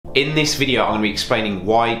In this video, I'm going to be explaining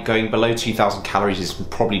why going below 2,000 calories is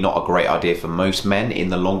probably not a great idea for most men in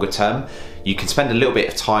the longer term. You can spend a little bit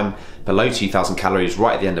of time below 2,000 calories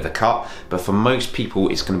right at the end of a cut, but for most people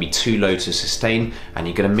it's going to be too low to sustain and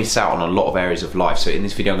you're going to miss out on a lot of areas of life. So in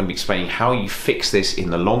this video I'm going to be explaining how you fix this in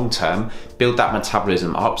the long term, build that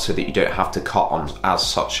metabolism up so that you don't have to cut on as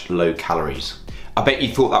such low calories. I bet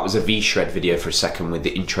you thought that was a V-shred video for a second with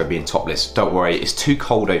the intro being topless. Don't worry, it's too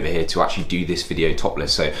cold over here to actually do this video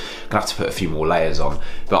topless, so I'm gonna have to put a few more layers on.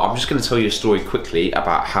 But I'm just gonna tell you a story quickly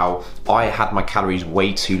about how I had my calories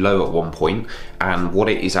way too low at one point and what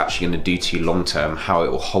it is actually gonna do to you long term, how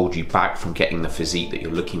it will hold you back from getting the physique that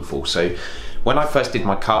you're looking for. So when I first did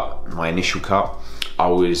my cut, my initial cut, I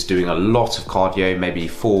was doing a lot of cardio, maybe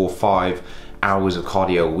 4 or 5 hours of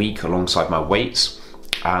cardio a week alongside my weights.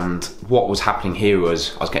 And what was happening here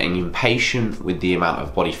was I was getting impatient with the amount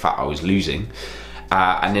of body fat I was losing.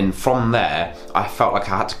 And then from there, I felt like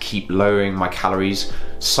I had to keep lowering my calories,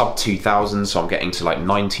 sub 2,000, so I'm getting to like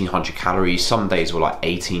 1,900 calories. Some days were like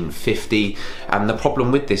 1,850. And the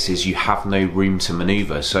problem with this is you have no room to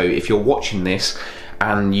maneuver. So if you're watching this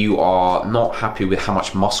and you are not happy with how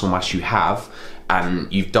much muscle mass you have,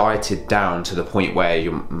 and you've dieted down to the point where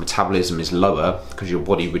your metabolism is lower because your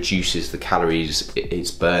body reduces the calories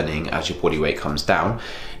it's burning as your body weight comes down.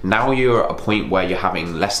 Now you're at a point where you're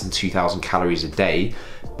having less than 2,000 calories a day,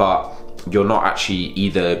 but you're not actually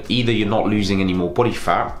either you're not losing any more body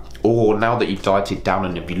fat, or now that you've dieted down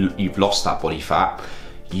and you've lost that body fat,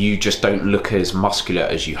 you just don't look as muscular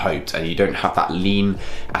as you hoped and you don't have that lean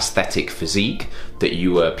aesthetic physique that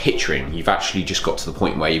you were picturing. You've actually just got to the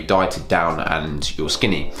point where you've dieted down and you're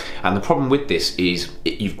skinny. And the problem with this is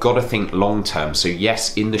you've got to think long term. So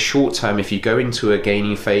yes, in the short term, if you go into a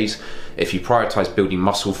gaining phase, if you prioritize building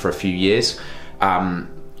muscle for a few years,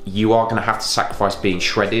 you are going to have to sacrifice being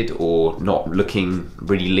shredded or not looking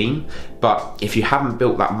really lean. But if you haven't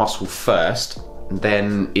built that muscle first,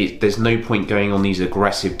 then there's no point going on these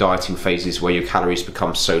aggressive dieting phases where your calories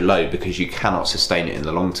become so low because you cannot sustain it in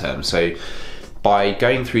the long term. So by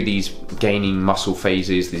going through these gaining muscle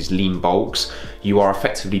phases, these lean bulks, you are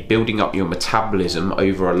effectively building up your metabolism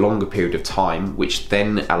over a longer period of time, which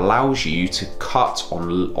then allows you to cut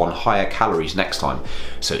on higher calories next time.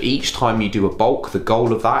 So each time you do a bulk, the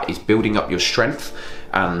goal of that is building up your strength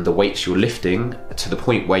and the weights you're lifting to the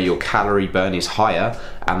point where your calorie burn is higher,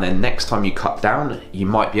 and then next time you cut down, you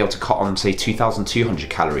might be able to cut on, say, 2,200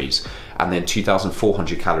 calories and then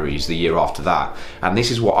 2,400 calories the year after that. And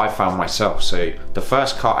this is what I found myself. So the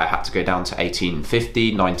first cut I had to go down to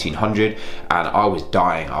 1,850, 1,900, and I was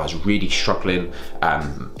dying. I was really struggling.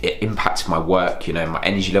 It impacted my work, you know, my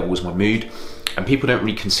energy levels, my mood. And people don't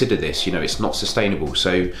really consider this, you know, it's not sustainable.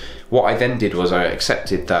 So what I then did was I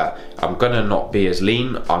accepted that I'm gonna not be as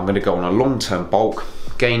lean, I'm gonna go on a long-term bulk,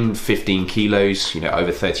 gain 15 kilos, you know,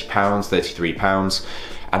 over 30 pounds, 33 pounds.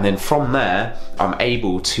 And then from there, I'm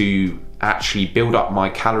able to actually build up my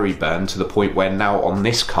calorie burn to the point where now on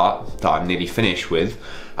this cut that I'm nearly finished with,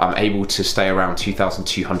 I'm able to stay around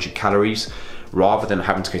 2,200 calories rather than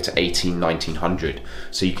having to go to 1,900.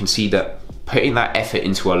 So you can see that putting that effort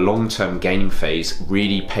into a long-term gaining phase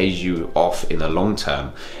really pays you off in the long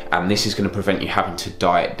term, and this is going to prevent you having to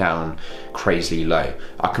diet down crazily low.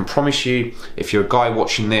 I can promise you, if you're a guy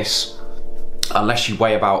watching this, unless you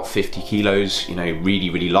weigh about 50 kilos, you know,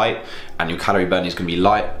 really light, and your calorie burn is going to be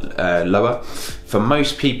lower, for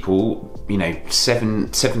most people, you know,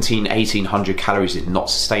 1,700-1,800 calories is not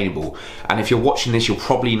sustainable. And if you're watching this, you're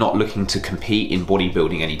probably not looking to compete in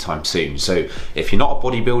bodybuilding anytime soon. So if you're not a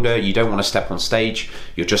bodybuilder, you don't want to step on stage,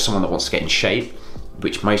 you're just someone that wants to get in shape,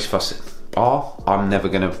 which most of us are. I'm never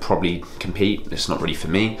going to probably compete, it's not really for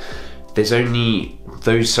me. There's only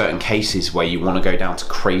those certain cases where you want to go down to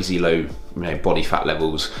crazy low, you know, body fat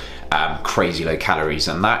levels, crazy low calories,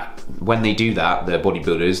 and that when they do that, the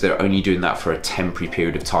bodybuilders, they're only doing that for a temporary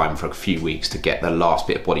period of time, for a few weeks, to get the last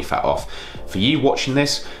bit of body fat off. For you watching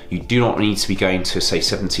this, you do not need to be going to, say,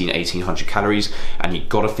 1,700-1,800 calories, and you've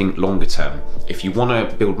got to think longer term. If you want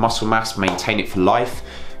to build muscle mass, maintain it for life,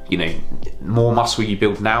 you know, more muscle you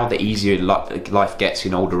build now, the easier life gets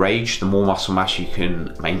in older age, the more muscle mass you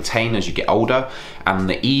can maintain as you get older, and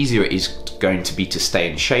the easier it is going to be to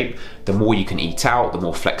stay in shape, the more you can eat out, the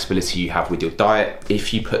more flexibility you have with your diet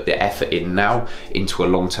if you put the effort in now into a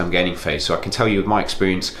long-term gaining phase. So I can tell you with my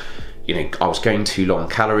experience, you know, I was going too low on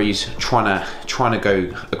calories, trying to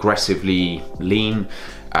go aggressively lean,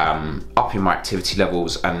 upping my activity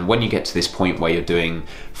levels, and when you get to this point where you're doing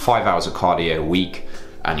 5 hours of cardio a week,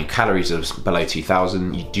 and your calories are below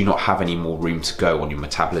 2,000, you do not have any more room to go on your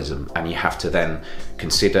metabolism, and you have to then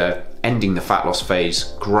consider ending the fat loss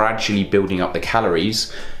phase, gradually building up the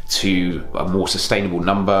calories to a more sustainable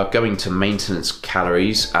number, going to maintenance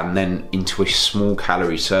calories, and then into a small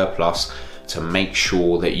calorie surplus to make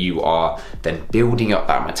sure that you are then building up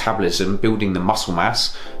that metabolism, building the muscle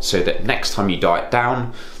mass, so that next time you diet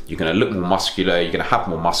down, you're going to look more muscular, you're going to have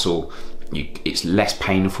more muscle. It's less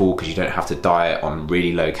painful because you don't have to diet on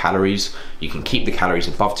really low calories. You can keep the calories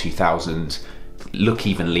above 2,000, look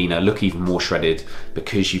even leaner, look even more shredded,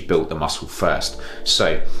 because you've built the muscle first.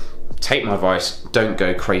 So take my advice, don't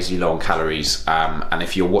go crazy low on calories. And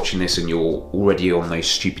if you're watching this and you're already on those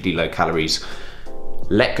stupidly low calories,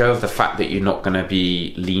 let go of the fact that you're not going to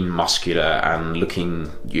be lean, muscular and looking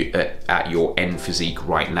at your end physique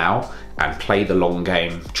right now, and play the long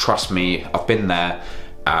game. Trust me, I've been there,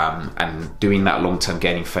 and doing that long-term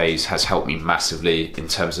gaining phase has helped me massively in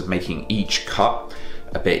terms of making each cut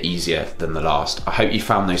a bit easier than the last. I hope you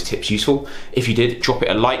found those tips useful. If you did, drop it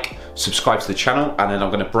a like, subscribe to the channel, and then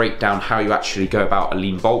I'm going to break down how you actually go about a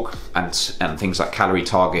lean bulk and things like calorie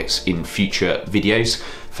targets in future videos.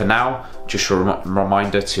 For now, just a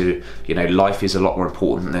reminder to, life is a lot more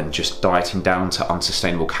important than just dieting down to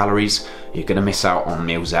unsustainable calories. You're going to miss out on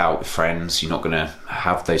meals out with friends, you're not going to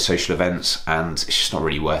have those social events, and it's just not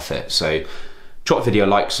really worth it. So drop the video a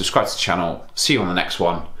like, subscribe to the channel, see you on the next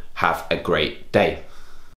one. Have a great day.